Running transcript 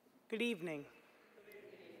Good evening.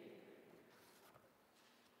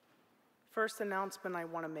 First announcement I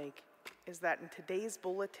want to make is that in today's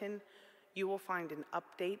bulletin, you will find an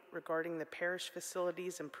update regarding the Parish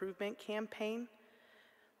Facilities Improvement Campaign.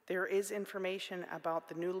 There is information about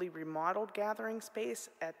the newly remodeled gathering space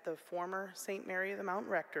at the former St. Mary of the Mount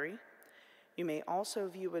Rectory. You may also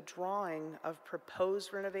view a drawing of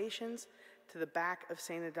proposed renovations to the back of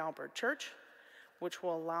St. Adalbert Church, which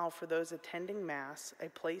will allow for those attending Mass a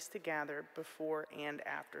place to gather before and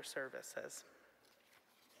after services.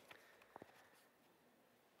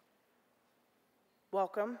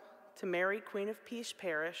 Welcome to Mary, Queen of Peace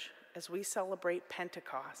Parish as we celebrate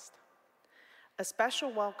Pentecost. A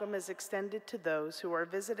special welcome is extended to those who are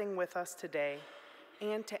visiting with us today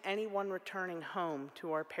and to anyone returning home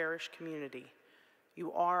to our parish community.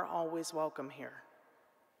 You are always welcome here.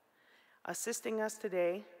 Assisting us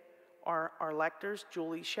today are our lectors,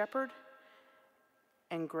 Julie Shepard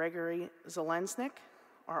and Gregory Zelensnik.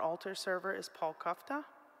 Our altar server is Paul Kufta.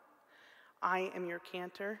 I am your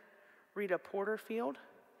cantor, Rita Porterfield,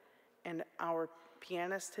 and our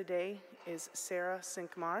pianist today is Sarah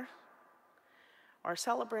Sinkmar. Our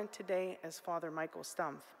celebrant today is Father Michael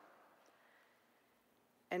Stumpf.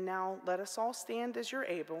 And now let us all stand as you're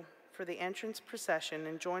able for the entrance procession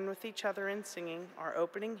and join with each other in singing our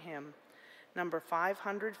opening hymn, number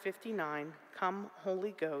 559, Come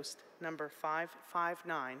Holy Ghost, number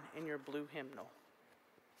 559 in your blue hymnal.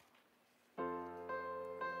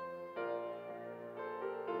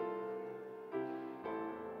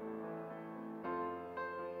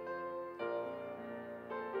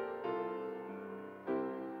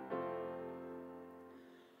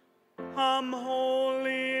 Come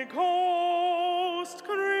Holy Ghost,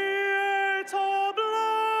 Creator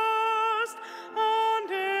blessed,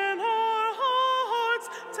 and in our hearts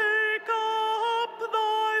take up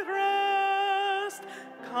thy rest.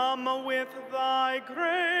 Come with thy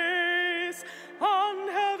grace and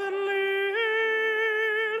heavenly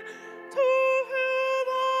aid to fill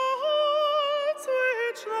the hearts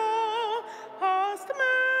which thou hast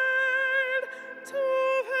made, to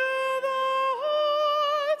fill the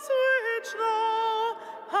hearts which thou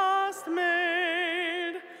hast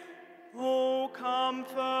made. O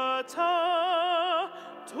Comforter,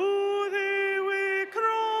 to thee we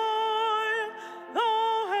cry,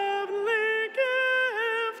 thou heavenly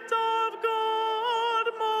gift of God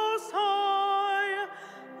Most High,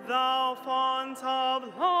 thou fount of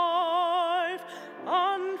life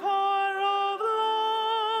and fire of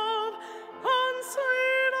love, and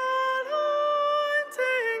sweet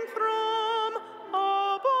anointing from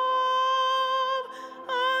above,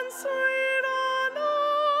 and sweet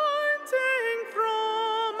anointing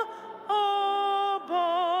from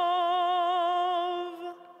above.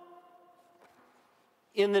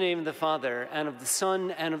 In the name of the Father, and of the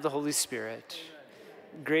Son, and of the Holy Spirit,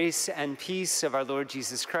 grace and peace of our Lord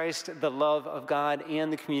Jesus Christ, the love of God,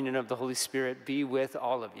 and the communion of the Holy Spirit be with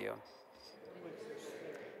all of you.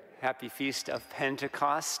 Happy Feast of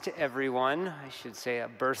Pentecost, everyone. I should say a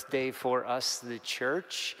birthday for us, the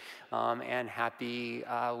church, and happy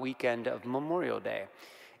weekend of Memorial Day.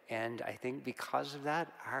 And I think because of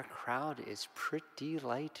that, our crowd is pretty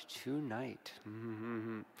light tonight.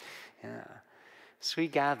 Yeah. As we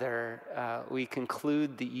gather, we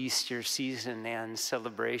conclude the Easter season and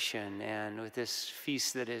celebration, and with this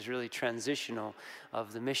feast that is really transitional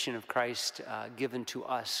of the mission of Christ given to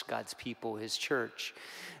us, God's people, his church.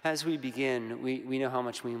 As we begin, we know how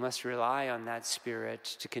much we must rely on that Spirit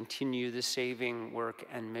to continue the saving work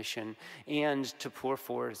and mission and to pour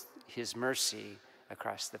forth his mercy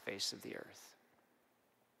across the face of the earth.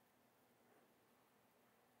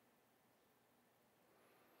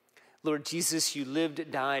 Lord Jesus, you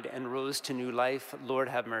lived, died, and rose to new life. Lord,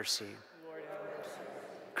 have mercy. Lord, have mercy.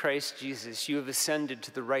 Christ Jesus, you have ascended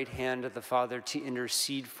to the right hand of the Father to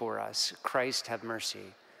intercede for us. Christ, have mercy.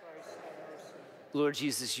 Christ, have mercy. Lord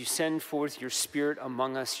Jesus, you send forth your Spirit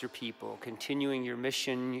among us, your people, continuing your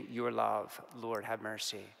mission, your love. Lord, have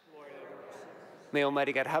mercy. Lord, have mercy. May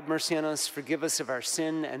Almighty God have mercy on us, forgive us of our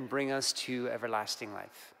sin, and bring us to everlasting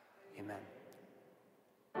life. Amen.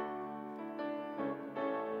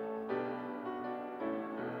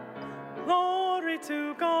 Glory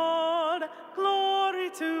to God, glory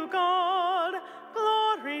to God,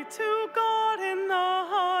 glory to God in the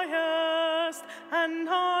highest, and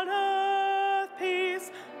on earth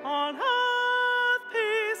peace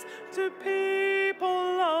to people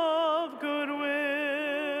of good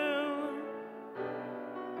will.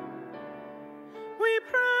 We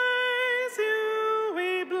praise you,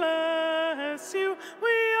 we bless you,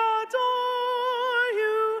 we adore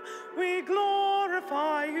you, we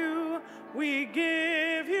glorify you, we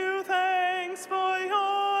give you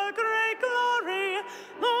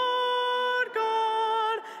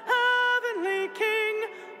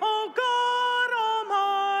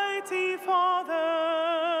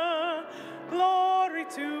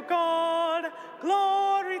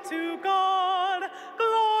glory to God,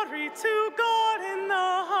 glory to God in the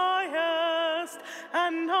highest,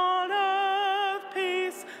 and on earth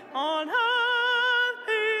peace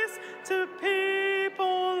to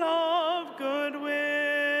people of good will.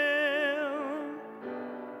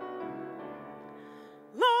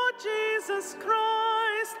 Lord Jesus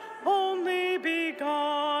Christ, only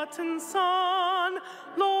begotten Son,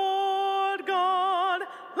 Lord God,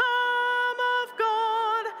 Lamb of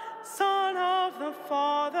God, Son of the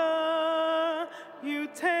Father, you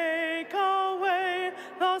take away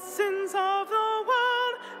the sins of the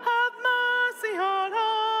world, have mercy on us.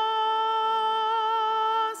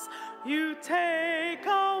 You take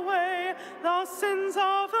away the sins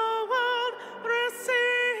of the world,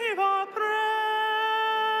 receive our prayer.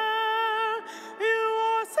 You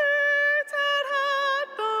are seated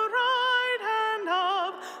at the right hand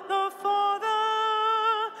of the Father,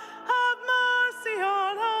 have mercy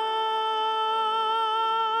on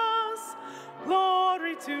us.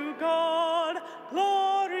 Glory to God,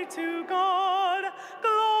 glory to God,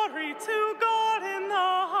 glory to God in the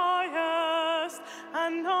highest,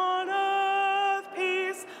 and on earth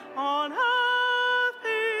peace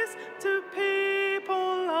to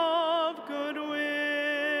people of good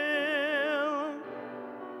will.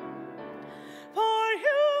 For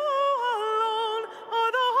you alone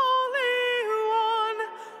are the Holy One,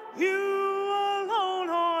 you alone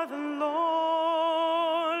are the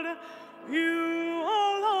Lord, you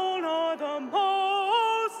alone are the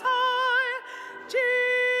Most High,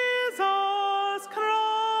 Jesus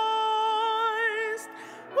Christ,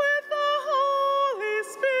 with the Holy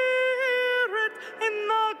Spirit in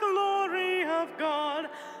the glory of God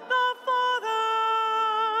the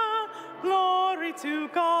Father. Glory to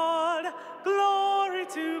God, glory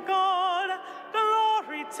to God,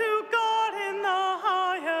 glory to God in the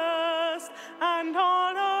highest, and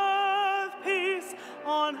on earth peace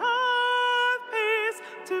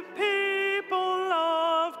to people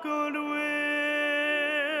of good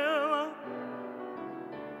will.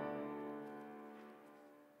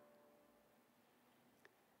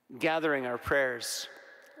 Gathering our prayers,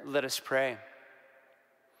 let us pray.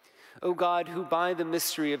 O God, who by the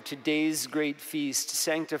mystery of today's great feast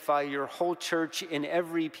sanctify your whole church in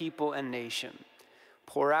every people and nation,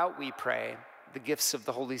 pour out, we pray, the gifts of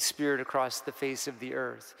the Holy Spirit across the face of the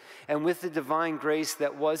earth, and with the divine grace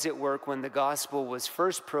that was at work when the gospel was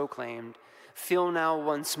first proclaimed, fill now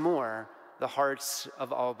once more the hearts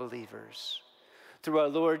of all believers. Through our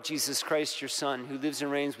Lord Jesus Christ, your Son, who lives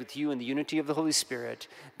and reigns with you in the unity of the Holy Spirit,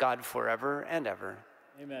 God forever and ever.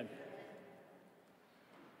 Amen.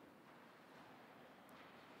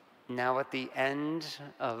 Now at the end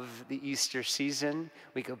of the Easter season,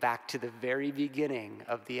 we go back to the very beginning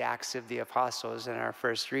of the Acts of the Apostles in our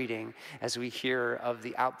first reading as we hear of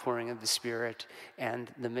the outpouring of the Spirit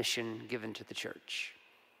and the mission given to the church.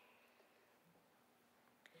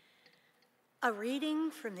 A reading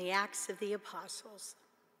from the Acts of the Apostles.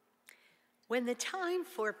 When the time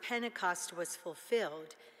for Pentecost was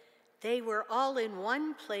fulfilled, they were all in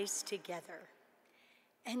one place together.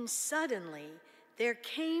 And suddenly there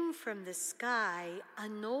came from the sky a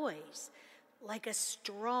noise like a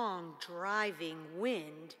strong driving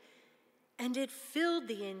wind, and it filled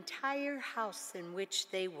the entire house in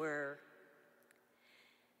which they were.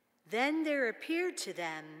 Then there appeared to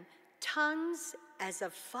them tongues as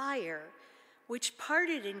of fire, which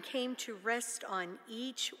parted and came to rest on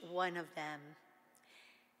each one of them.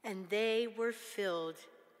 And they were filled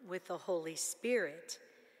with the Holy Spirit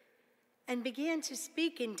and began to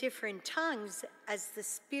speak in different tongues as the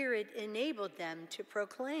Spirit enabled them to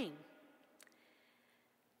proclaim.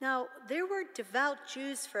 Now, there were devout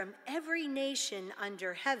Jews from every nation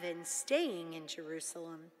under heaven staying in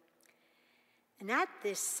Jerusalem. And at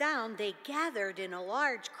this sound, they gathered in a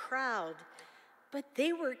large crowd, but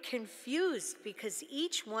they were confused because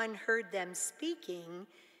each one heard them speaking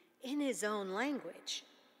in his own language.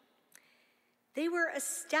 They were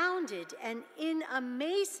astounded, and in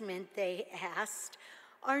amazement they asked,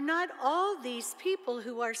 "Are not all these people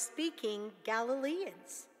who are speaking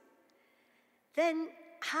Galileans? Then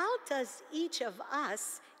how does each of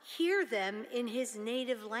us hear them in his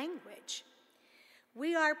native language?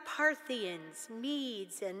 We are Parthians,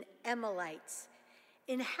 Medes, and Emilites,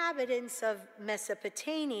 inhabitants of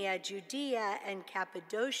Mesopotamia, Judea, and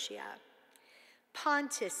Cappadocia,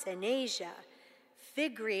 Pontus and Asia,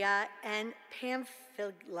 Phrygia and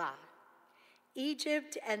Pamphylia,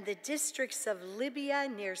 Egypt and the districts of Libya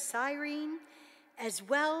near Cyrene, as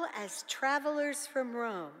well as travelers from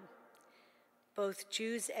Rome, both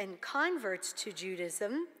Jews and converts to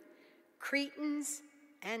Judaism, Cretans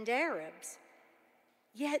and Arabs.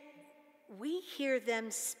 Yet we hear them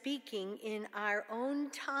speaking in our own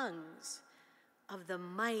tongues of the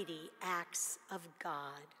mighty acts of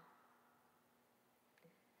God.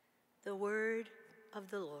 The word of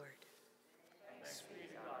the Lord. Thanks be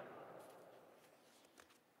to God.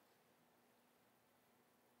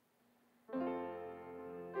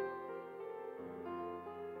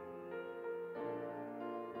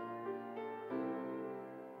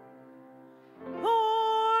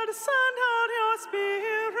 Lord, send out your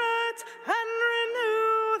Spirit and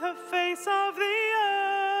renew the face of the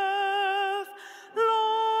earth.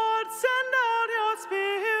 Lord, send out your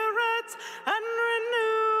Spirit and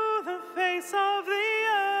renew the face of the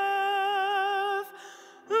earth.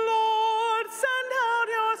 Lord, send out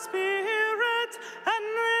your Spirit and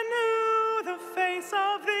renew the face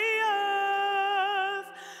of the earth.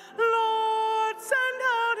 Lord, send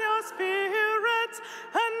out your Spirit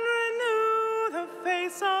and renew the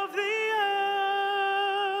face of the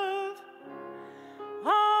earth.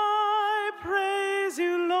 I praise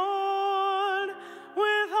you, Lord,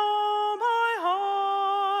 with all my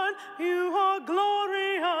heart. You are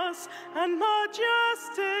glorious and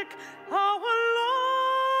majestic, our Lord.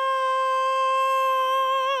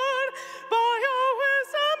 By your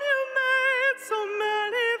wisdom you made so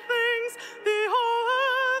many things. The whole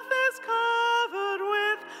earth is covered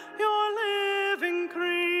with your living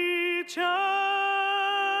creatures.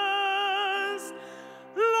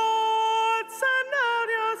 Lord, send out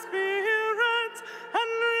your Spirit and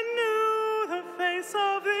renew the face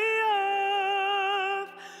of the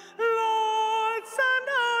earth. Lord, send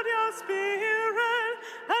out your Spirit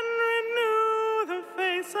and renew the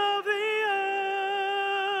face of the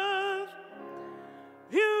earth.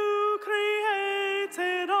 You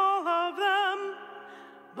created all of them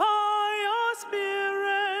by your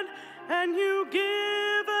Spirit, and you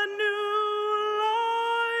give a new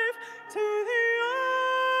life to the earth.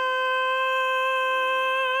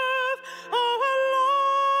 Oh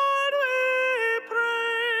Lord, we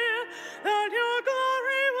pray that your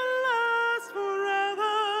glory will last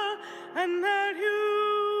forever, and that you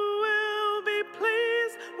will be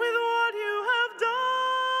pleased with what you have done.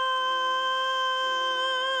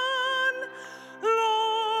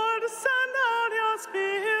 Lord, send out your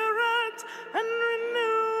Spirit and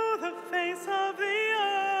renew the face of the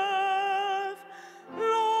earth.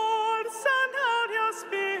 Lord, send out your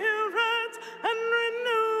Spirit and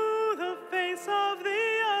renew the face of the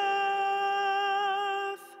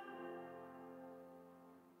earth.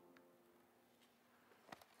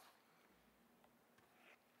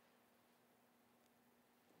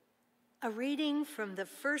 A reading from the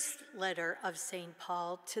first letter of St.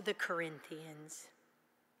 Paul to the Corinthians.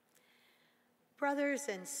 Brothers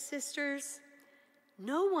and sisters,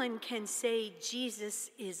 no one can say Jesus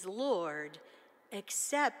is Lord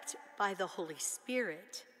except by the Holy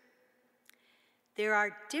Spirit. There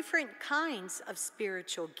are different kinds of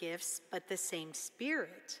spiritual gifts, but the same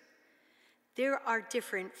Spirit. There are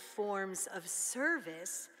different forms of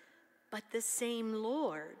service, but the same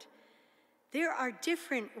Lord. There are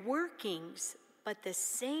different workings, but the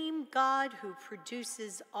same God who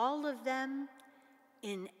produces all of them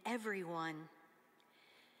in everyone.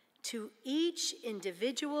 To each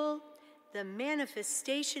individual, the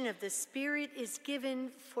manifestation of the Spirit is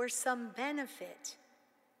given for some benefit.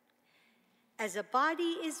 As a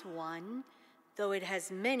body is one, though it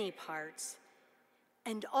has many parts,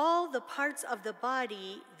 and all the parts of the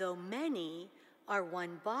body, though many, are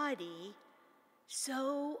one body,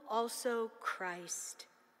 so also Christ.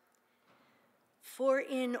 For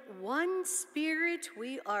in one Spirit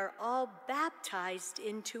we are all baptized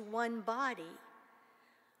into one body,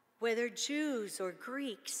 whether Jews or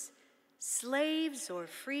Greeks, slaves or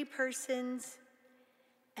free persons,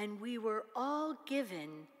 and we were all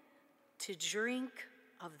given to drink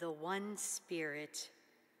of the one Spirit.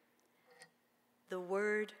 The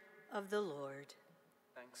word of the Lord.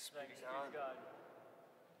 Thanks be to God.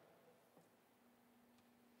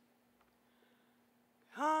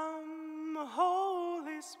 Come,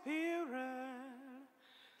 Holy Spirit,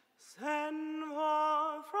 send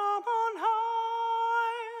forth from on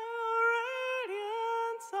high the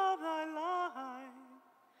radiance of thy light.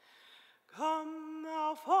 Come,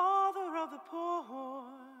 thou Father of the poor,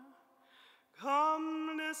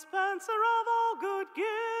 come, dispenser of all good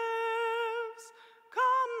gifts,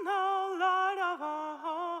 come, thou light of our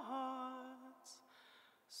hearts,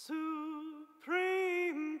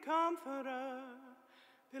 supreme comforter,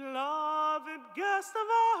 beloved guest of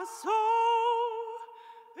our soul,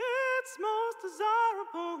 its most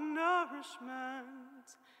desirable nourishment.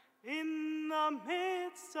 In the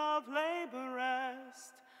midst of labor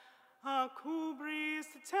rest, a cool breeze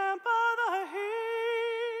to temper the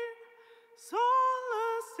heat,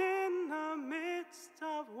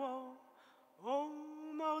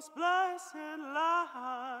 most blessed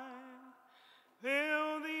light,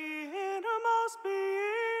 fill the innermost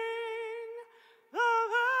being, the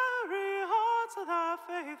very hearts of thy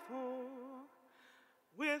faithful.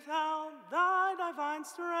 Without thy divine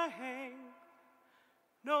strength,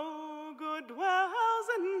 no good dwells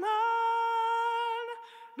in man,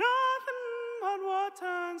 nothing but what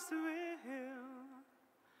turns to ill.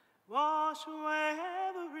 Wash away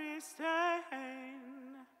every stain,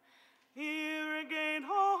 irrigate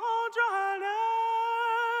all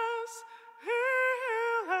dryness,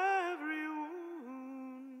 heal every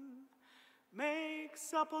wound, make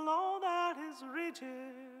supple all that is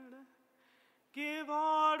rigid, give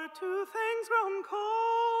order to things grown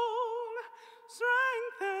cold,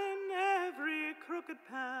 strengthen every crooked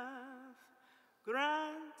path,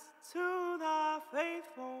 grant to thy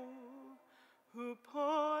faithful who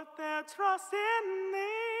put their trust in thee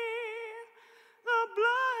the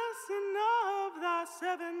blessing of thy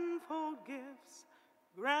sevenfold gifts.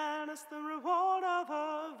 Grant us the reward of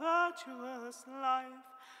a virtuous life,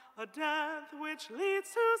 a death which leads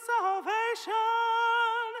to salvation,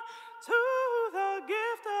 to the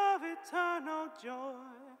gift of eternal joy.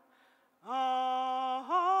 Amen.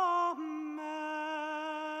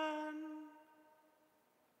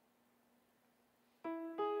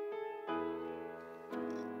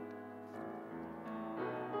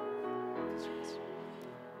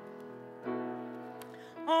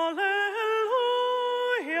 Alleluia,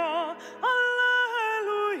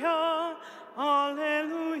 alleluia,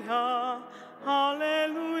 alleluia,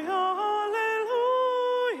 alleluia, alleluia,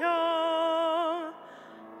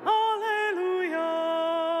 alleluia.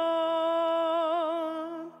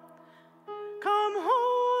 Come,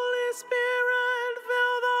 Holy Spirit,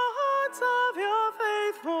 fill the hearts of your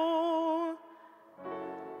faithful,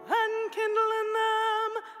 and kindle in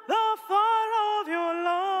them the fire of your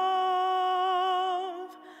love.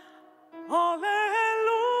 Alleluia,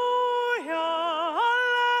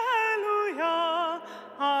 alleluia,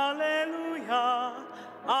 alleluia,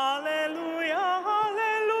 alleluia,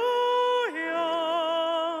 alleluia,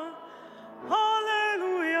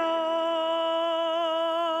 alleluia.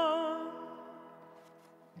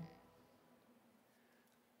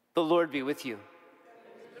 The Lord be with you.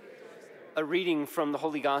 A reading from the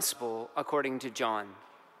Holy Gospel according to John.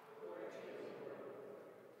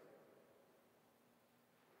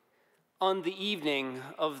 On the evening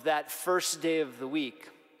of that first day of the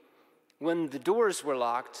week, when the doors were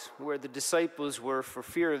locked where the disciples were for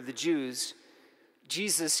fear of the Jews,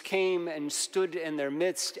 Jesus came and stood in their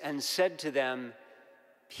midst and said to them,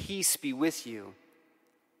 "Peace be with you."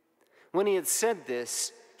 When he had said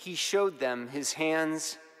this, he showed them his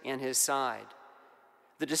hands and his side.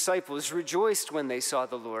 The disciples rejoiced when they saw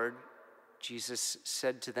the Lord. Jesus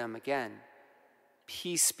said to them again,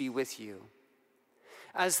 "Peace be with you.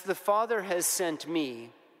 As the Father has sent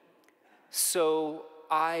me, so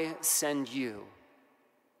I send you."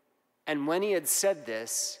 And when he had said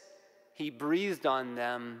this, he breathed on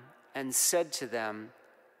them and said to them,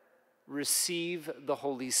 "Receive the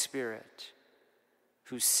Holy Spirit.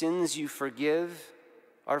 Whose sins you forgive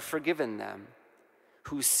are forgiven them.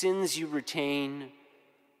 Whose sins you retain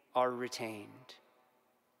are retained."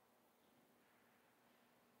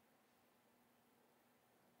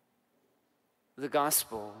 The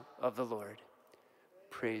Gospel of the Lord.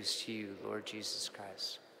 Praise to you, Lord Jesus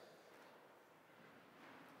Christ.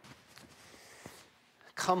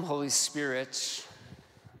 Come, Holy Spirit,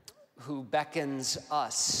 who beckons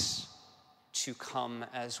us to come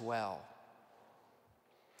as well.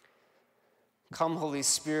 Come, Holy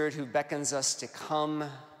Spirit, who beckons us to come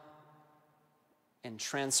in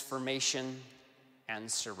transformation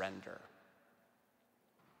and surrender.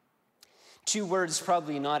 Two words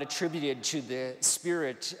probably not attributed to the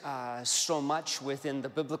Spirit so much within the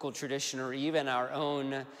biblical tradition or even our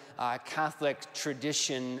own Catholic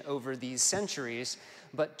tradition over these centuries,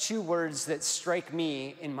 but two words that strike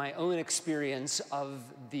me in my own experience of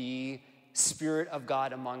the Spirit of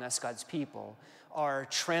God among us, God's people, are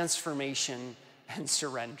transformation and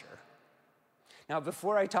surrender. Now,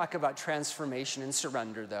 before I talk about transformation and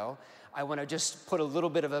surrender, though, I want to just put a little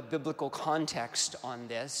bit of a biblical context on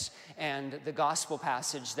this and the gospel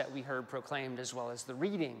passage that we heard proclaimed, as well as the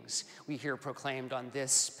readings we hear proclaimed on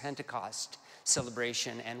this Pentecost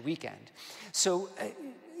celebration and weekend. So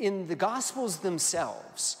in the gospels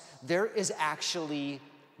themselves, there is actually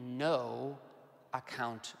no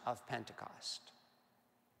account of Pentecost.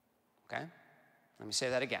 Okay? Let me say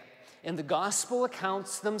that again. In the gospel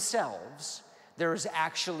accounts themselves, there is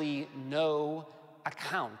actually no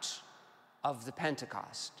account of the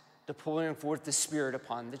Pentecost, the pouring forth the Spirit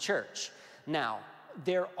upon the church. Now,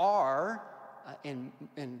 there are in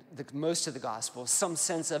most of the Gospels, some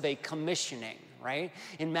sense of a commissioning, right?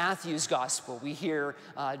 In Matthew's Gospel, we hear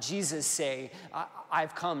Jesus say,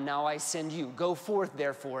 I've come, now I send you. Go forth,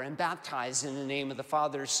 therefore, and baptize in the name of the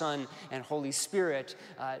Father, Son, and Holy Spirit,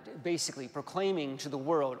 basically proclaiming to the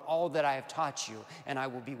world all that I have taught you, and I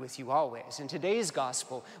will be with you always. In today's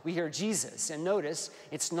Gospel, we hear Jesus, and notice,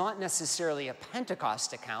 it's not necessarily a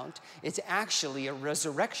Pentecost account, it's actually a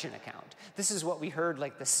resurrection account. This is what we heard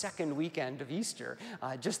like the second weekend of Easter,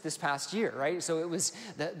 just this past year, right? So it was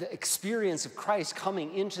the experience of Christ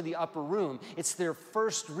coming into the upper room. It's their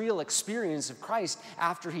first real experience of Christ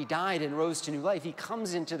after he died and rose to new life. He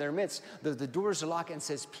comes into their midst, the doors are locked, and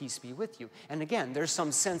says, peace be with you. And again, there's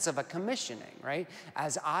some sense of a commissioning, right?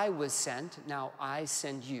 As I was sent, now I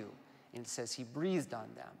send you. And it says he breathed on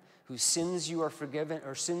them. Whose sins you are forgiven,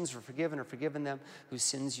 or sins are forgiven them. Whose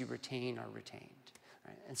sins you retain are retained.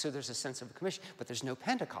 Right? And so there's a sense of a commission, but there's no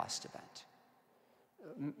Pentecost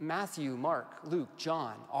event. Matthew, Mark, Luke,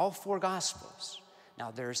 John, all four Gospels.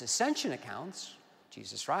 Now there's ascension accounts,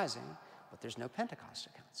 Jesus rising, but there's no Pentecost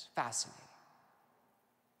accounts. Fascinating.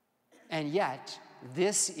 And yet,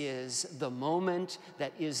 this is the moment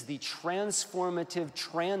that is the transformative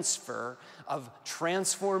transfer of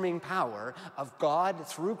transforming power of God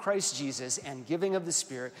through Christ Jesus and giving of the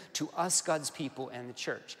Spirit to us, God's people, and the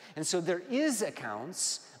church. And so there is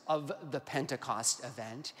accounts of the Pentecost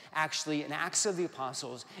event, actually in Acts of the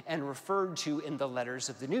Apostles and referred to in the letters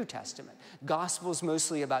of the New Testament. Gospels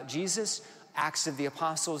mostly about Jesus, Acts of the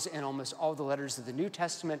Apostles, and almost all the letters of the New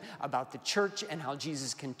Testament about the church and how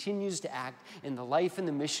Jesus continues to act in the life and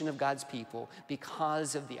the mission of God's people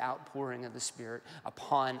because of the outpouring of the Spirit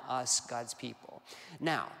upon us, God's people.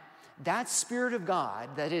 Now, that Spirit of God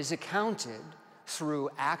that is accounted through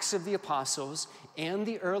Acts of the Apostles and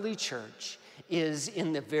the early church is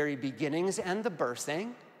in the very beginnings and the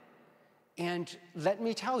birthing. And let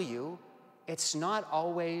me tell you, it's not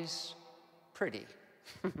always pretty.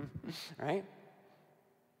 Right?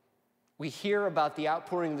 We hear about the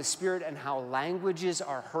outpouring of the Spirit and how languages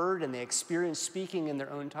are heard and they experience speaking in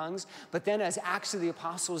their own tongues. But then as Acts of the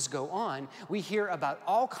Apostles go on, we hear about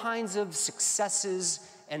all kinds of successes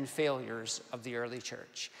and failures of the early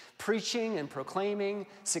church. Preaching and proclaiming,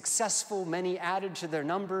 successful, many added to their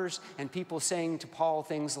numbers, and people saying to Paul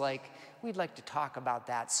things like, we'd like to talk about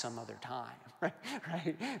that some other time.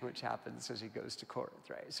 Right? Which happens as he goes to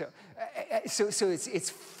Corinth, right? So it's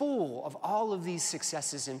full of all of these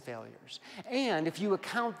successes and failures. And if you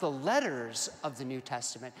account the letters of the New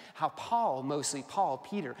Testament, how Paul, mostly Paul,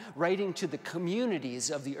 Peter, writing to the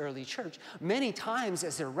communities of the early church, many times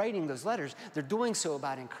as they're writing those letters, they're doing so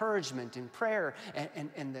about encouragement and prayer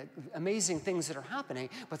and the amazing things that are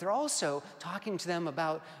happening, but they're also talking to them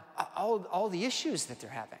about all the issues that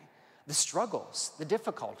they're having. The struggles, the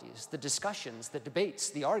difficulties, the discussions, the debates,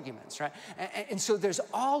 the arguments, right? And so there's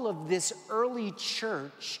all of this early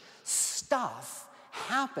church stuff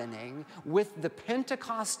happening with the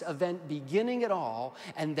Pentecost event beginning it all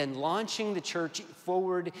and then launching the church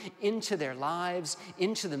forward into their lives,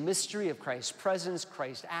 into the mystery of Christ's presence,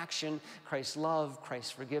 Christ's action, Christ's love,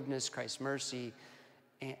 Christ's forgiveness, Christ's mercy,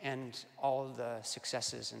 and all of the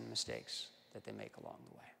successes and mistakes that they make along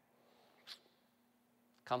the way.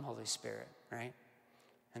 Come, Holy Spirit, right?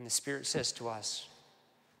 And the Spirit says to us,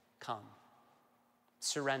 come,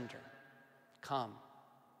 surrender, come,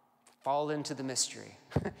 fall into the mystery,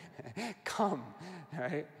 come,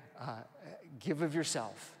 right? Give of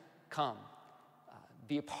yourself, come,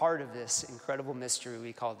 be a part of this incredible mystery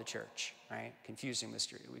we call the church, right? Confusing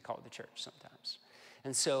mystery we call the church sometimes.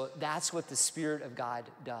 And so that's what the Spirit of God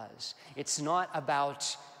does. It's not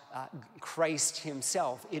about Christ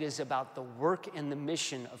himself. It is about the work and the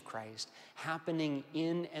mission of Christ happening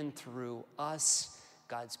in and through us,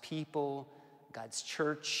 God's people, God's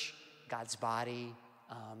church, God's body,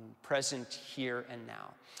 present here and now.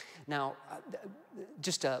 Now,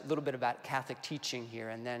 just a little bit about Catholic teaching here,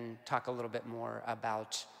 and then talk a little bit more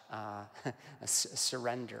about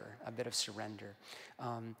surrender, a bit of surrender.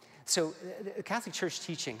 So the Catholic Church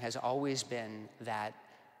teaching has always been that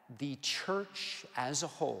the church as a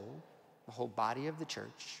whole, the whole body of the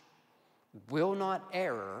church, will not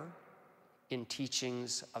err in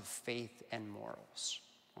teachings of faith and morals,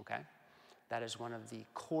 okay? That is one of the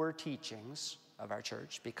core teachings of our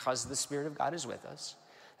church, because the Spirit of God is with us,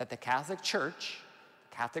 that the Catholic Church,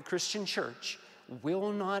 Catholic Christian Church,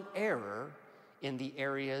 will not err in the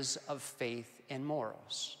areas of faith and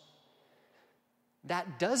morals.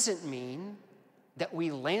 That doesn't mean that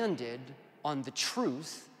we landed on the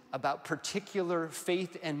truth about particular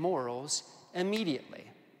faith and morals immediately.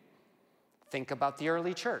 Think about the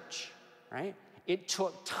early church, right? It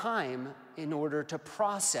took time in order to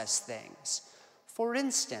process things. For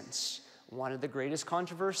instance, one of the greatest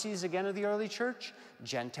controversies, again, of the early church,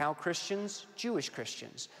 Gentile Christians, Jewish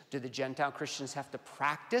Christians. Do the Gentile Christians have to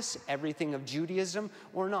practice everything of Judaism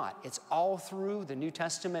or not? It's all through the New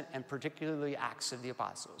Testament and particularly Acts of the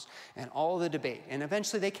Apostles and all the debate. And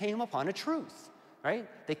eventually they came upon a truth, right?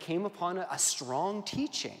 They came upon a strong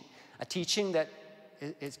teaching, a teaching that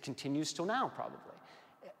continues till now probably.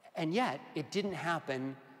 And yet it didn't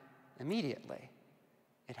happen immediately.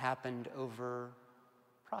 It happened over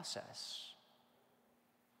process,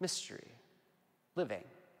 mystery, living,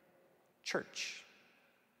 church,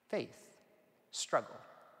 faith, struggle,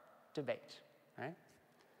 debate, right?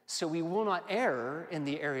 So we will not err in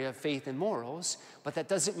the area of faith and morals, but that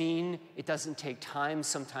doesn't mean it doesn't take time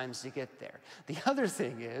sometimes to get there. The other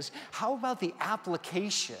thing is, how about the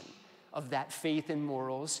application of that faith and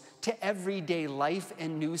morals to everyday life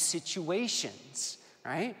and new situations,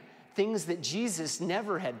 right? Things that Jesus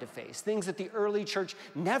never had to face, things that the early church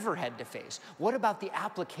never had to face. What about the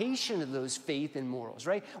application of those faith and morals,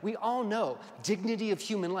 right? We all know dignity of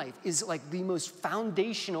human life is like the most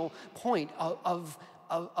foundational point of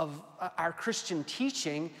our Christian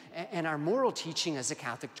teaching and our moral teaching as a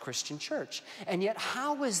Catholic Christian church. And yet,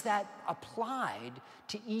 how is that applied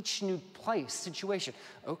to each new place, situation?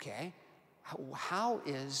 Okay, how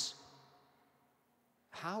is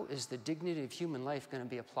the dignity of human life going to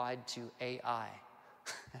be applied to AI,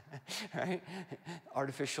 right?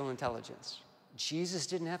 Artificial intelligence. Jesus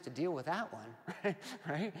didn't have to deal with that one,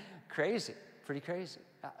 right? Crazy, pretty crazy.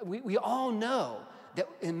 We all know that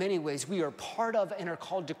in many ways we are part of and are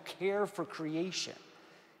called to care for creation.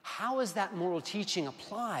 How is that moral teaching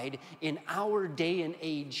applied in our day and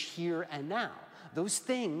age here and now? Those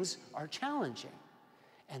things are challenging.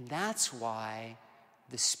 And that's why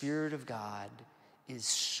the Spirit of God is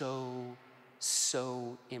so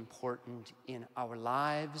important in our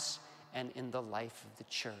lives and in the life of the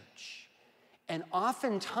church. And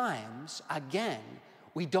oftentimes, again,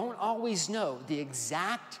 we don't always know the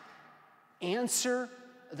exact answer,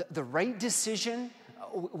 the right decision.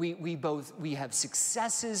 We have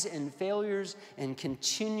successes and failures and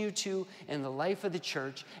continue to in the life of the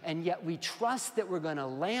church, and yet we trust that we're going to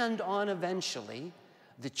land on eventually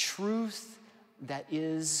the truth that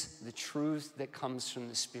is the truth that comes from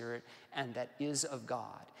the Spirit and that is of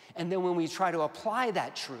God. And then when we try to apply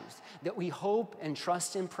that truth, that we hope and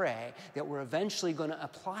trust and pray that we're eventually going to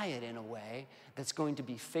apply it in a way that's going to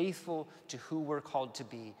be faithful to who we're called to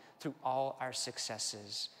be through all our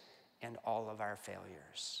successes and all of our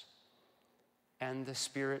failures. And the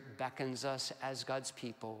Spirit beckons us as God's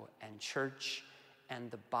people and church and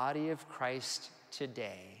the body of Christ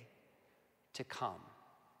today to come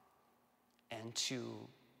and to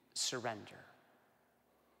surrender.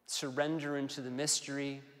 Surrender into the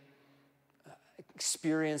mystery,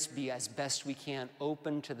 experience, be as best we can,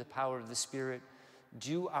 open to the power of the Spirit,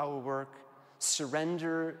 do our work,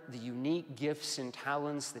 surrender the unique gifts and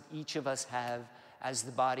talents that each of us have as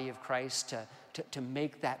the body of Christ to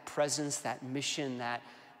make that presence, that mission, that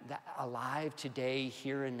alive today,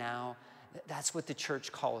 here and now. That's what the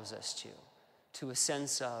church calls us to a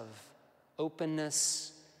sense of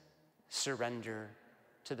openness, surrender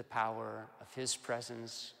to the power of His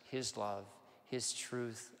presence, His love, His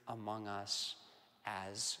truth among us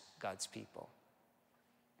as God's people.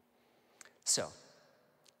 So,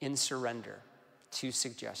 in surrender, 2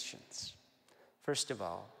 suggestions. First of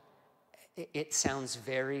all, it sounds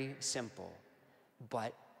very simple,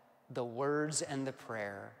 but the words and the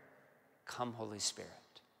prayer, come Holy Spirit.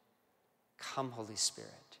 Come Holy Spirit.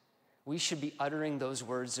 We should be uttering those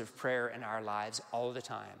words of prayer in our lives all the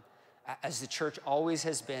time, as the church always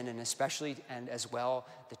has been, and especially and as well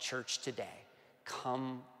the church today.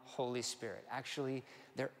 Come Holy Spirit. Actually,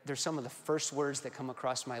 they're some of the first words that come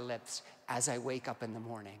across my lips as I wake up in the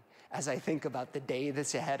morning, as I think about the day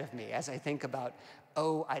that's ahead of me, as I think about,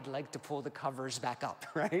 oh, I'd like to pull the covers back up,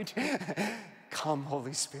 right? Come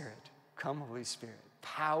Holy Spirit. Come Holy Spirit.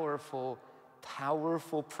 Powerful,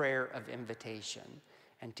 powerful prayer of invitation,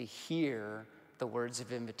 and to hear the words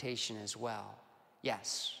of invitation as well.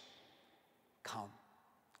 Yes, come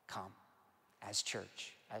as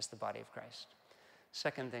church, as the body of Christ.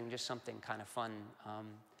 Second thing, just something kind of fun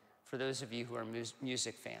for those of you who are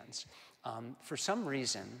music fans. For some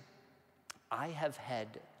reason, I have had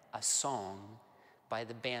a song by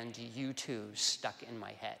the band U2 stuck in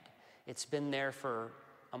my head. It's been there for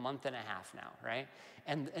a month and a half now, right?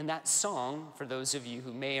 And that song, for those of you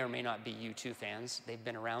who may or may not be U2 fans, they've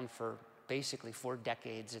been around for basically 4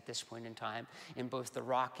 decades at this point in time in both the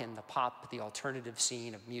rock and the pop, the alternative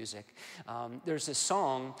scene of music. There's a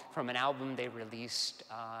song from an album they released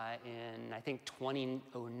in, I think,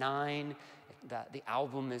 2009. The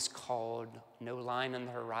album is called No Line on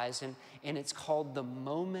the Horizon, and it's called The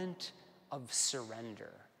Moment of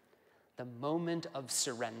Surrender. The Moment of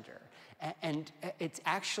Surrender. And it's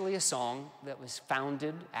actually a song that was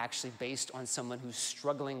founded, actually based on someone who's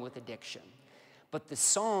struggling with addiction. But the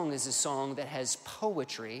song is a song that has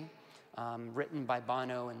poetry, written by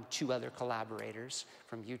Bono and 2 other collaborators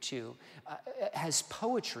from U2, has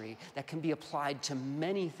poetry that can be applied to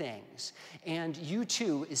many things. And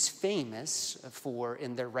U2 is famous for,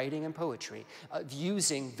 in their writing and poetry, of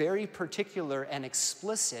using very particular and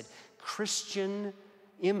explicit Christian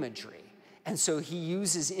imagery. And so he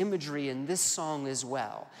uses imagery in this song as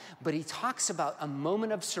well. But he talks about a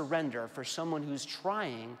moment of surrender for someone who's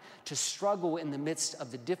trying to struggle in the midst of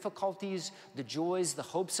the difficulties, the joys, the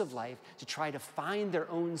hopes of life, to try to find their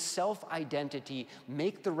own self-identity,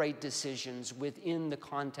 make the right decisions within the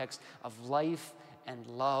context of life and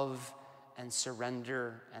love and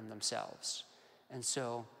surrender and themselves. And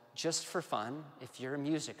so, just for fun, if you're a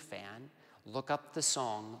music fan, look up the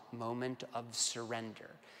song Moment of Surrender.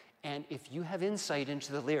 And if you have insight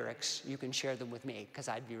into the lyrics, you can share them with me, because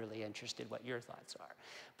I'd be really interested what your thoughts are.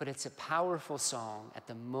 But it's a powerful song. At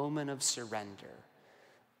the moment of surrender,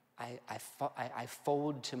 I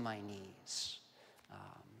fold to my knees.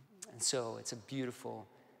 And so it's a beautiful,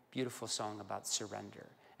 beautiful song about surrender.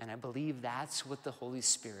 And I believe that's what the Holy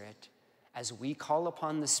Spirit, as we call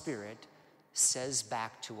upon the Spirit, says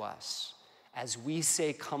back to us. As we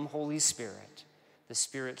say, "Come, Holy Spirit," the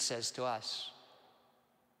Spirit says to us,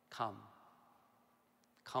 "Come.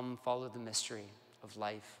 Come, follow the mystery of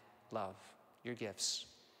life, love, your gifts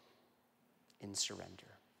in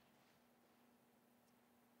surrender."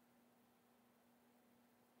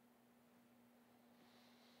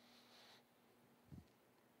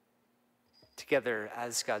 Together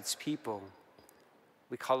as God's people,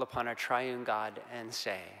 we call upon our triune God and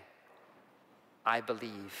say, "I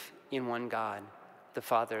believe in one God, the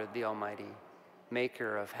Father, the Almighty,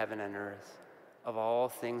 maker of heaven and earth, of all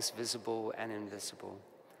things visible and invisible.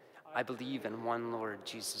 I believe in one Lord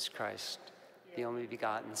Jesus Christ, the only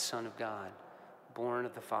begotten Son of God, born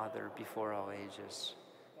of the Father before all ages,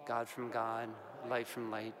 God from God, light from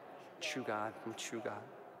light, true God from true God,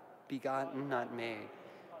 begotten, not made,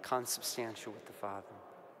 consubstantial with the Father.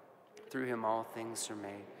 Through him all things are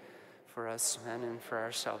made. For us men and for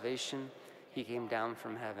our salvation, he came down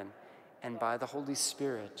from heaven, and by the Holy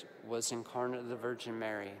Spirit was incarnate of the Virgin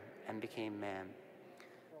Mary, and became man.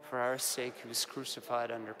 For our sake he was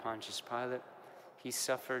crucified under Pontius Pilate. He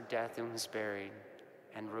suffered death and was buried,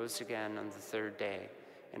 and rose again on the 3rd day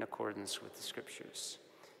in accordance with the Scriptures.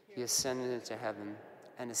 He ascended into heaven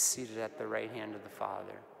and is seated at the right hand of the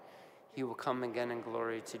Father. He will come again in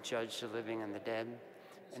glory to judge the living and the dead,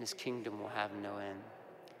 and his kingdom will have no end.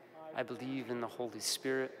 I believe in the Holy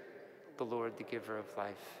Spirit, the Lord, the giver of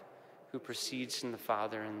life, who proceeds from the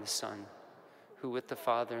Father and the Son, who with the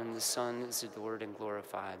Father and the Son is adored and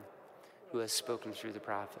glorified, who has spoken through the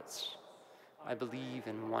prophets. I believe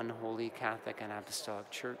in one holy Catholic and Apostolic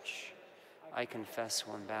Church. I confess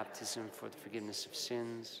one baptism for the forgiveness of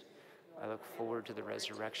sins. I look forward to the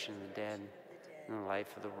resurrection of the dead and the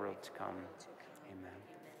life of the world to come. Amen.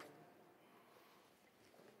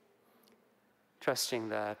 Trusting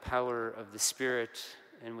the power of the Spirit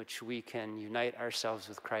in which we can unite ourselves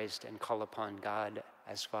with Christ and call upon God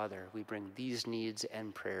as Father, we bring these needs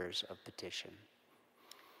and prayers of petition.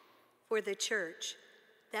 For the Church,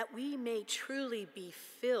 that we may truly be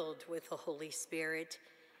filled with the Holy Spirit,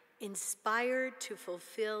 inspired to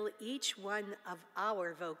fulfill each one of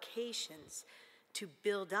our vocations to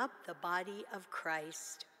build up the body of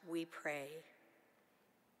Christ, we pray.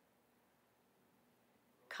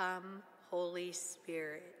 Come, Holy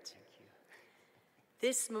Spirit.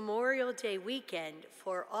 This Memorial Day weekend,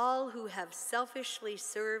 for all who have selfishly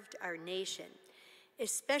served our nation,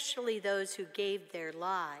 especially those who gave their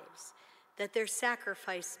lives, that their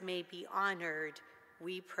sacrifice may be honored,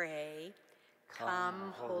 we pray.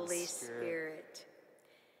 Come, Holy Spirit.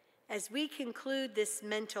 As we conclude this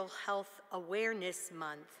Mental Health Awareness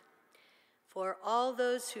Month, for all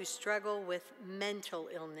those who struggle with mental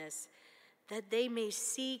illness, that they may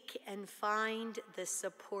seek and find the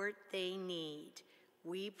support they need,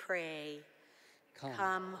 we pray.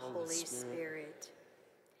 Come, Holy Spirit.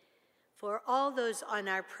 For all those on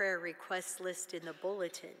our prayer request list in the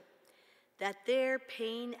bulletin, that their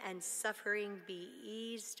pain and suffering be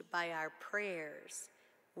eased by our prayers,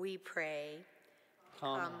 we pray.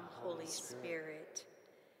 Come, Holy Spirit.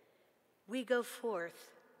 We go forth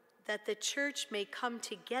that the church may come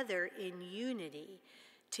together in unity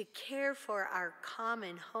to care for our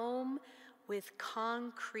common home with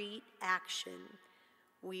concrete action.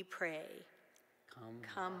 We pray.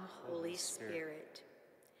 Come, Holy Spirit.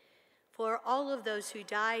 For all of those who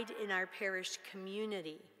died in our parish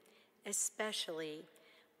community, especially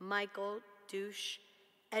Michael Dusch,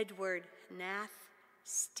 Edward Nath,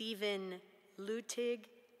 Stephen Lutig,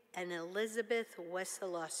 and Elizabeth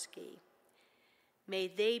Wesolowski. May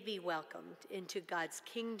they be welcomed into God's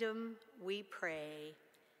kingdom, we pray.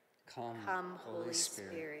 Come, Holy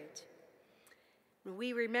Spirit.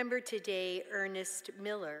 We remember today Ernest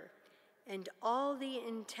Miller and all the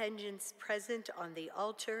intentions present on the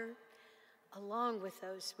altar, along with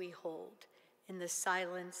those we hold in the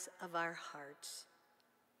silence of our hearts.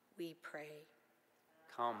 We pray.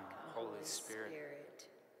 Come, Holy Spirit.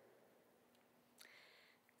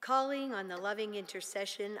 Calling on the loving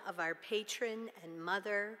intercession of our patron and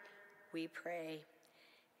mother, we pray.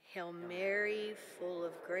 Hail Mary, full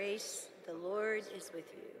of grace, the Lord is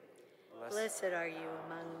with you. Blessed are you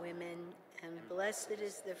among women, and blessed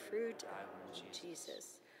is the fruit of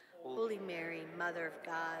Jesus. Holy Mary, Mother of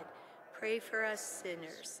God, pray for us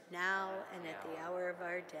sinners, now and at the hour of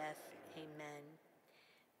our death. Amen.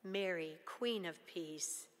 Mary, Queen of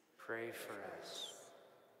Peace, Pray for us.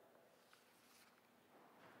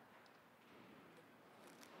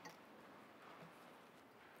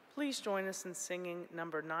 Please join us in singing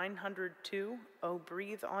number 902, O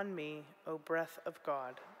Breathe on Me, O Breath of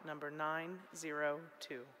God, number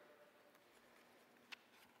 902.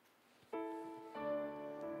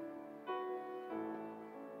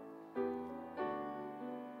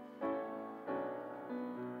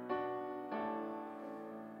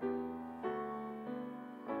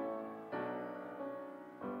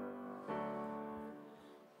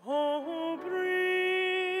 Oh,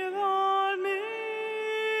 breathe on me,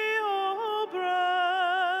 O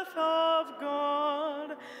breath of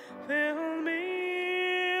God, fill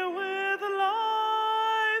me with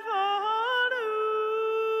life anew,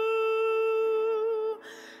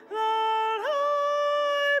 that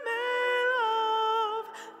I may love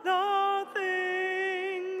the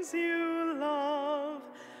things you love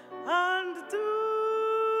and do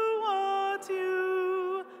what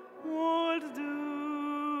you would do.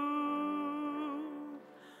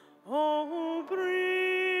 Oh,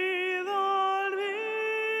 breathe on me,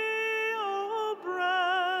 O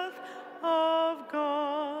breath of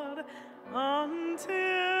God,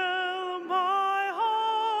 until my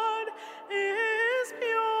heart is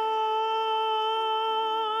pure,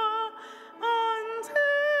 until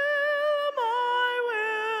my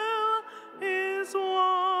will is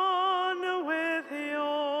one with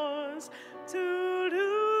yours, to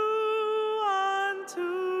do and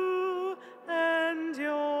to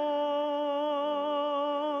endure.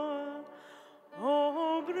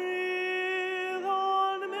 Oh, breathe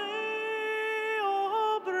on me,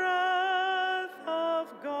 O breath of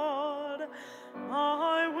God,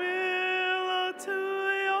 I will to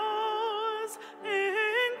yours incline,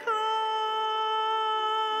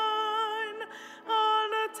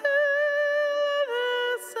 until the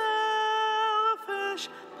selfish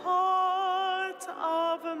part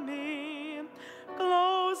of me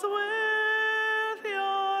glows with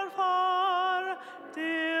your far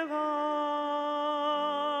divine.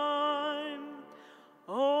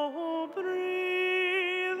 Oh,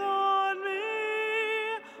 breathe on me,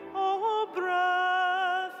 O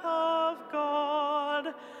breath of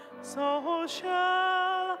God, so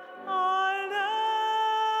shall I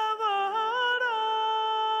never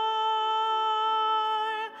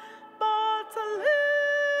die, but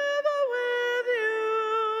live with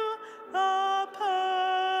you the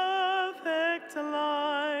perfect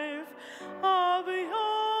life of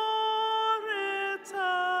your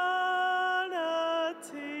eternity.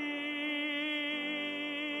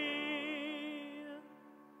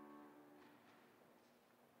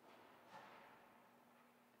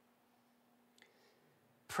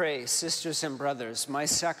 Pray, sisters and brothers, my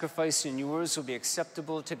sacrifice and yours will be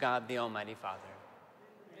acceptable to God, the Almighty Father.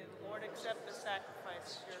 May the Lord accept the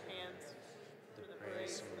sacrifice at your hands for the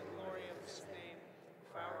praise and the glory of his name,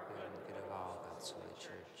 for our good. And good of all God's holy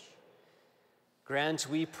church. Grant,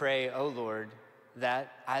 we pray, O Lord,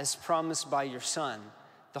 that, as promised by your Son,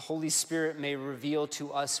 the Holy Spirit may reveal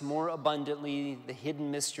to us more abundantly the hidden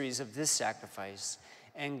mysteries of this sacrifice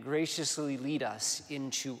and graciously lead us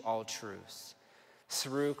into all truth.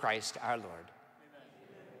 Through Christ our Lord. Amen.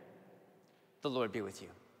 The Lord be with you.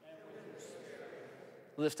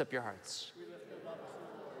 Lift up your hearts.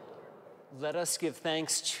 Let us give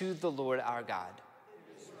thanks to the Lord our God.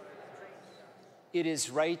 It is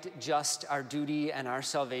right, just, our duty, and our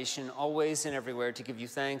salvation, always and everywhere, to give you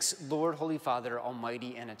thanks, Lord, Holy Father,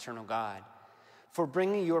 Almighty and eternal God. For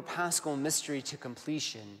bringing your paschal mystery to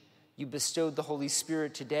completion, you bestowed the Holy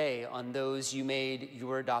Spirit today on those you made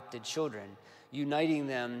your adopted children, uniting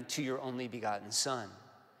them to your only begotten Son.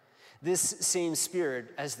 This same Spirit,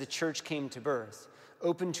 as the church came to birth,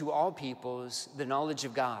 opened to all peoples the knowledge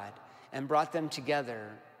of God and brought them together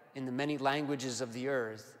in the many languages of the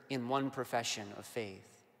earth in one profession of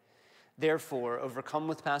faith. Therefore, overcome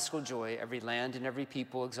with paschal joy, every land and every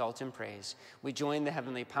people exalt and praise. We join the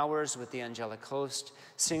heavenly powers with the angelic host,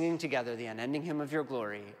 singing together the unending hymn of your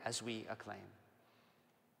glory as we acclaim.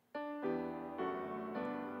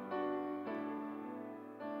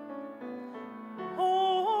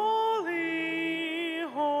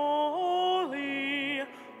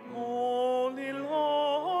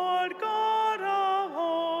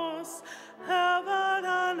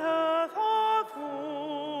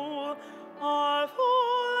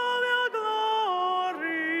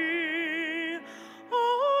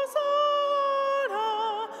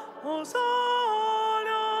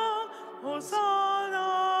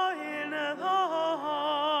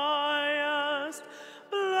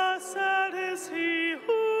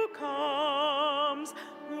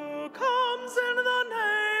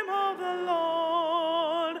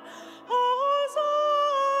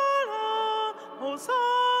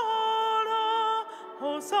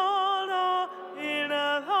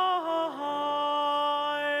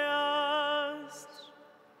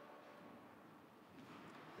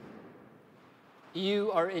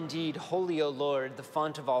 You are indeed holy, O Lord, the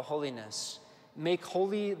font of all holiness. Make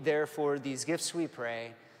holy, therefore, these gifts, we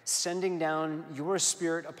pray, sending down your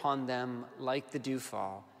Spirit upon them like the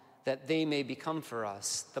dewfall, that they may become for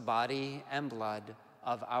us the body and blood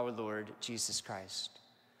of our Lord Jesus Christ.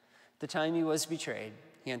 The time he was betrayed,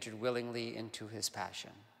 he entered willingly into his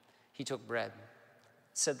passion. He took bread,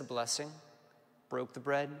 said the blessing, broke the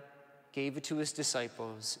bread, gave it to his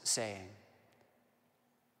disciples, saying,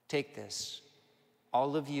 "Take this,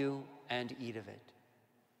 all of you, and eat of it.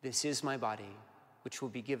 This is my body, which will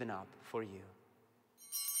be given up for you."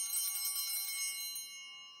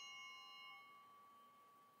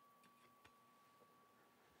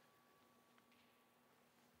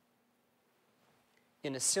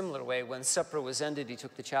 In a similar way, when supper was ended, he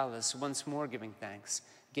took the chalice, once more giving thanks,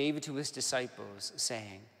 gave it to his disciples,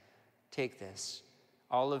 saying, "Take this,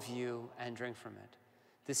 all of you, and drink from it.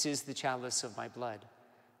 This is the chalice of my blood,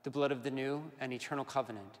 the blood of the new and eternal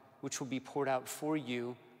covenant, which will be poured out for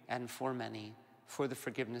you and for many for the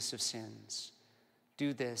forgiveness of sins.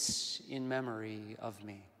 Do this in memory of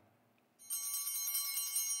me."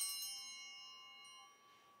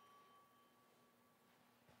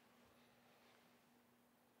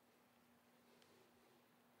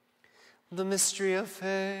 The mystery of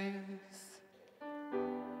faith.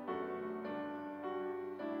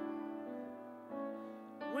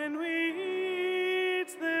 When we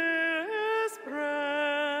eat this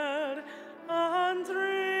bread and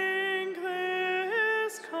drink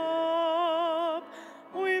this cup,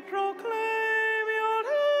 we proclaim your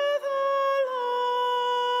death, O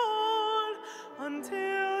Lord,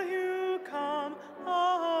 until you come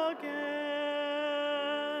again.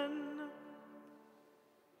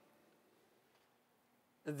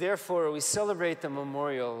 Therefore, we celebrate the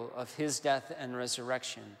memorial of his death and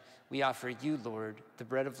resurrection. We offer you, Lord, the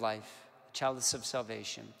bread of life, the chalice of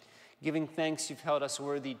salvation, giving thanks you've held us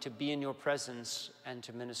worthy to be in your presence and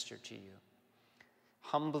to minister to you.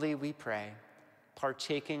 Humbly we pray,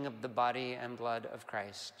 partaking of the body and blood of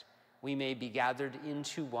Christ, we may be gathered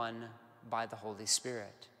into one by the Holy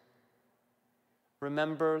Spirit.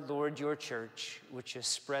 Remember, Lord, your church, which is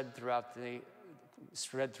spread throughout the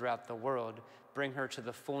world. Bring her to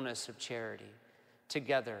the fullness of charity,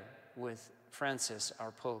 together with Francis,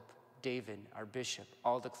 our Pope, David, our Bishop,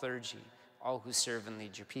 all the clergy, all who serve and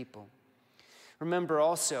lead your people. Remember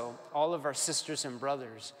also all of our sisters and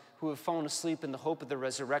brothers who have fallen asleep in the hope of the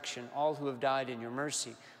resurrection, all who have died in your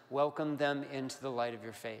mercy. Welcome them into the light of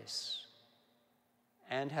your face.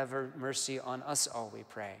 And have mercy on us all, we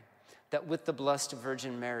pray, that with the blessed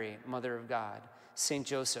Virgin Mary, Mother of God, Saint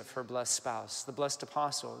Joseph, her blessed spouse, the blessed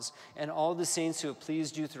apostles, and all the saints who have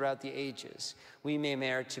pleased you throughout the ages, we may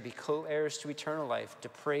merit to be co-heirs to eternal life, to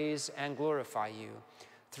praise and glorify you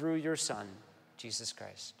through your Son, Jesus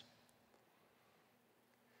Christ.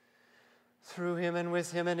 Through him and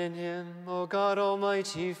with him and in him, O God,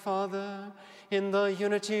 Almighty Father, in the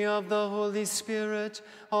unity of the Holy Spirit,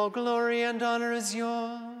 all glory and honor is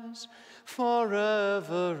yours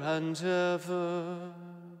forever and ever.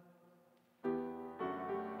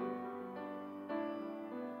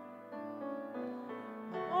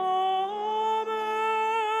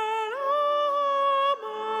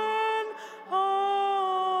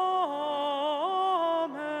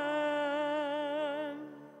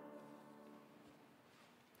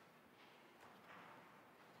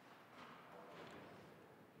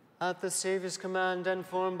 At the Savior's command and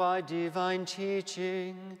formed by divine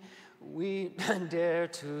teaching, we dare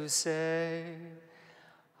to say,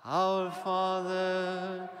 Our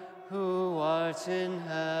Father, who art in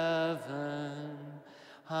heaven,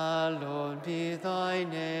 hallowed be thy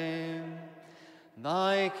name.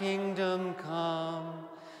 Thy kingdom come,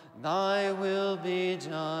 thy will be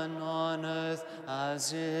done on earth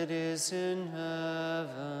as it is in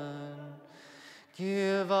heaven.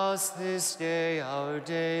 Give us this day our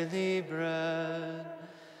daily bread,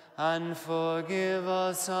 and forgive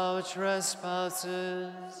us our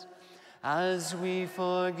trespasses, as we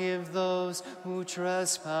forgive those who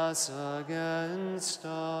trespass against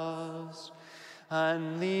us.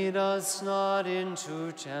 And lead us not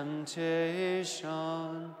into temptation,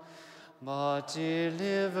 but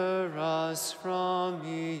deliver us from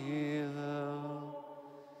evil.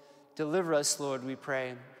 Deliver us, Lord, we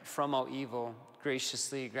pray, from all evil.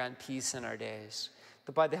 Graciously grant peace in our days,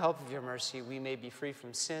 that by the help of your mercy we may be free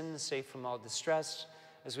from sin, safe from all distress,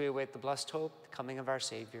 as we await the blessed hope, the coming of our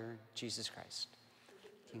Savior, Jesus Christ.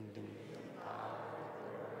 Kingdom, power,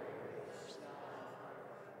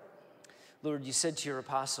 Lord, you said to your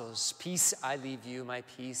apostles, peace I leave you, my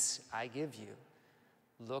peace I give you.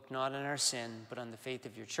 Look not on our sin, but on the faith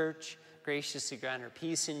of your church. Graciously grant her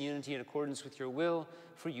peace and unity in accordance with your will,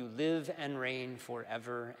 for you live and reign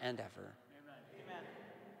forever and ever. Amen.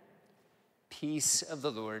 Peace of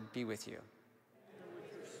the Lord be with you.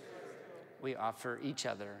 We offer each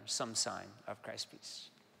other some sign of Christ's peace.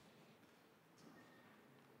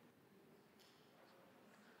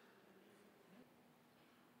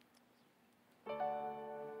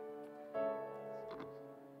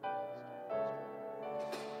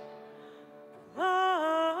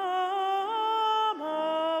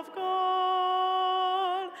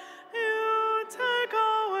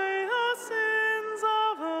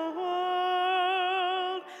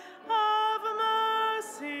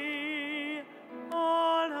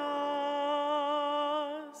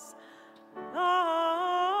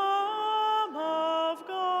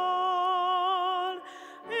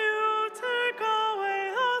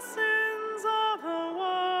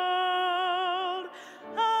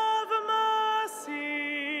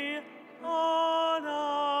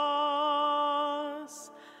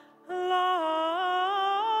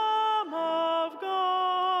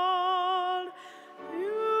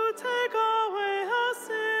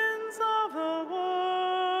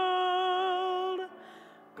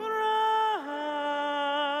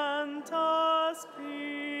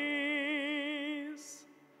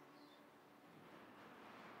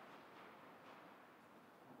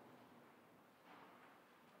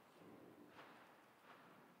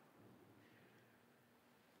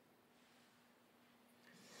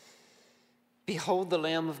 Behold the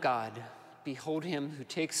Lamb of God. Behold him who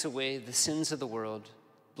takes away the sins of the world.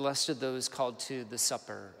 Blessed are those called to the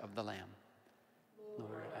supper of the Lamb.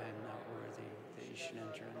 Lord, I am not worthy that you should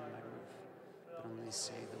enter under my roof, but only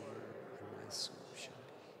say the word, and my soul shall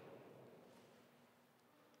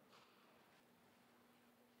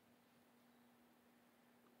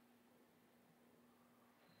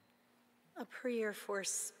be. A prayer for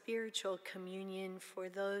spiritual communion for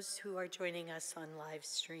those who are joining us on live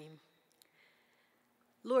stream.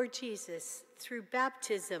 Lord Jesus, through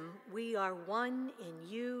baptism, we are one in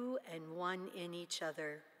you and one in each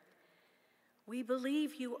other. We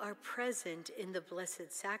believe you are present in the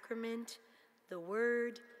Blessed Sacrament, the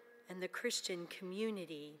Word, and the Christian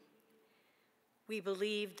community. We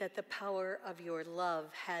believe that the power of your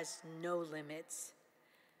love has no limits.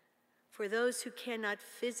 For those who cannot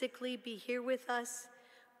physically be here with us,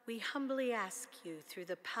 we humbly ask you through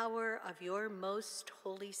the power of your most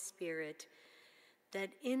Holy Spirit that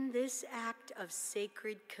in this act of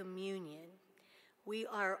sacred communion, we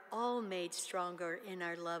are all made stronger in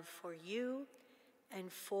our love for you and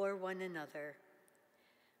for one another.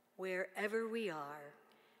 Wherever we are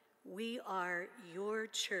your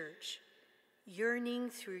church, yearning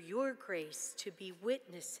through your grace to be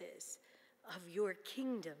witnesses of your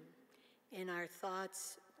kingdom in our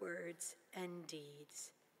thoughts, words, and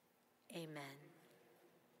deeds. Amen.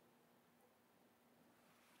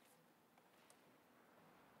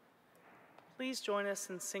 Please join us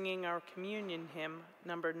in singing our communion hymn,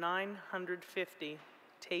 number 950,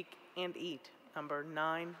 Take and Eat, number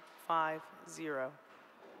 950.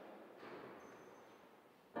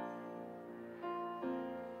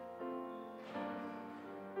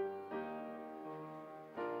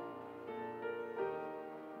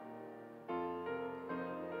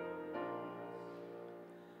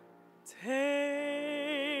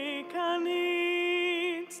 Take and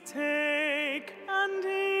eat, take and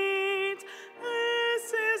eat.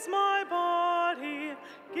 This is my body,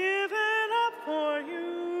 given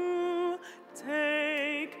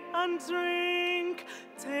drink,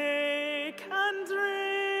 take and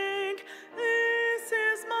drink. This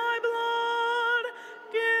is my blood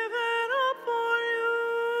given up for you.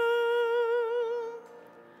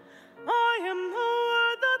 I am the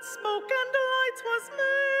word that spoke and light was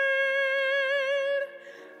made.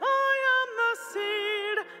 I am the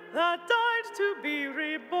seed that died to be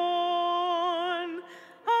reborn.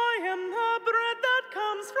 I am the bread that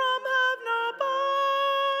comes from heaven above.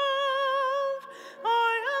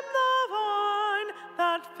 I am the vine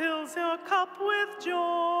that fills your cup with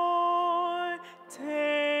joy.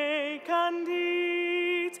 Take and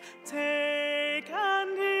eat, take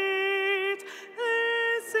and eat.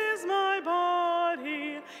 This is my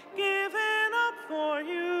body given up for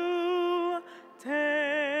you.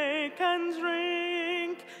 Take and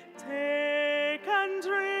drink, take and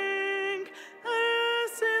drink.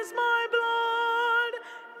 This is my blood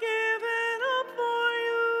given up for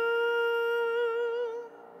you.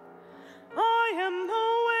 I am the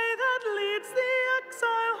way that leads the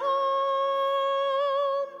exile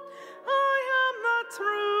home. I am the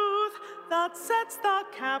truth that sets the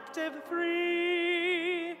captive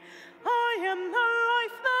free. I am the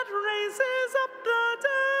life that raises up the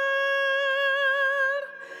dead.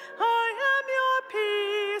 I am your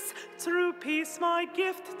peace, true peace, my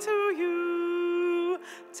gift to you.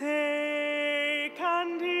 Take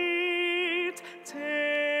and eat,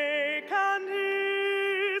 take and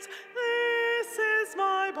eat. This is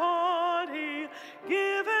my body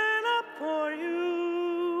given up for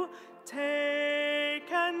you.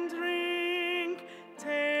 Take and drink,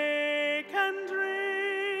 take and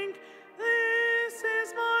drink. This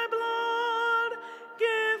is my blood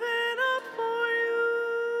given up for you.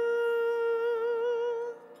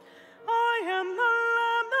 I am the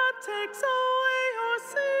Lamb that takes away your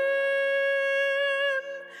sin.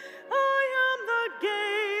 I am the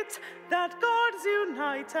gate that guards you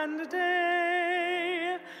night and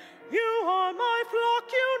day. You are my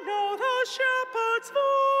flock, you know the shepherd's voice.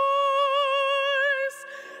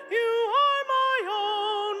 You are my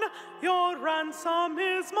own, your ransom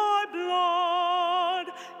is my blood.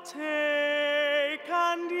 Take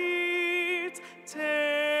and eat,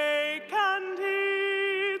 take and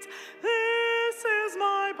eat. This is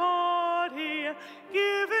my body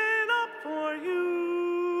given up for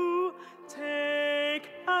you. Take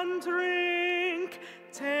and drink,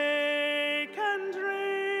 take and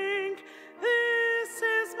drink. This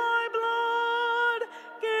is my blood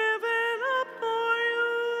given up for you.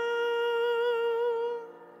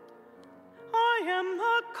 I am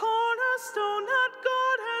the cornerstone that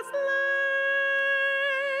God has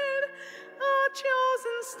laid, a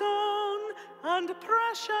chosen stone and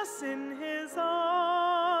precious in his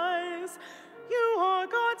eyes. You are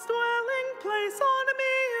God's dwelling place, on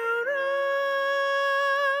me you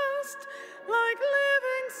rest, like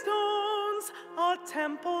living stones, a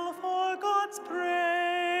temple for God's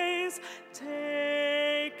praise.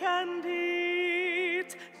 Take and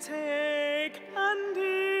eat, take and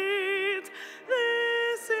eat.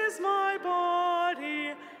 This is my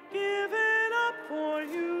body given up for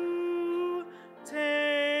you.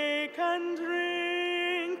 Take and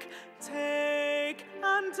drink, take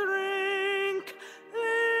and drink.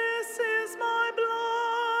 This is my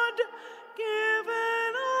blood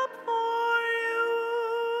given up for you.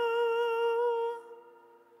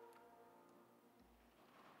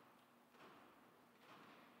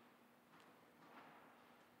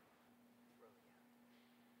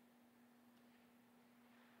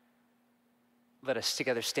 Let us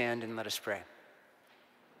together stand and let us pray.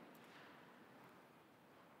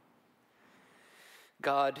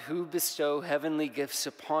 God, who bestow heavenly gifts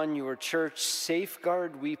upon your church,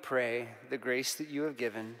 safeguard, we pray, the grace that you have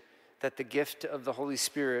given, that the gift of the Holy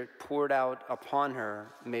Spirit poured out upon her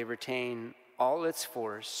may retain all its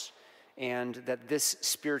force, and that this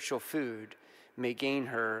spiritual food may gain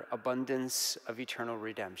her abundance of eternal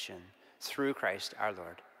redemption. Through Christ our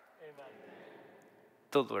Lord. Amen.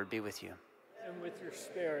 The Lord be with you. And with your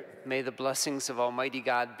spirit. May the blessings of Almighty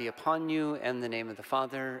God be upon you, in the name of the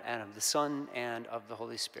Father, and of the Son, and of the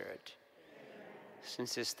Holy Spirit. Amen.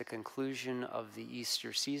 Since it's the conclusion of the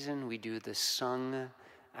Easter season, we do the sung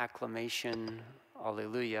acclamation,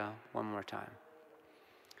 Alleluia, one more time.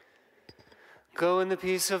 Go in the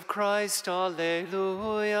peace of Christ,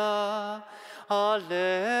 Alleluia, Alleluia.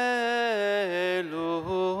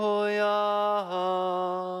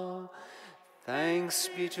 Thanks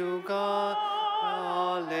be to God,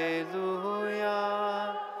 Alleluia,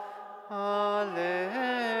 Alleluia.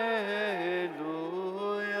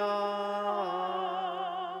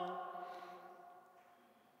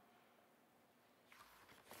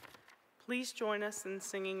 Please join us in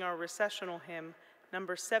singing our recessional hymn,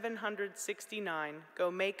 number 769,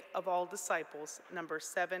 Go Make of All Disciples, number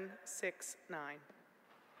 769.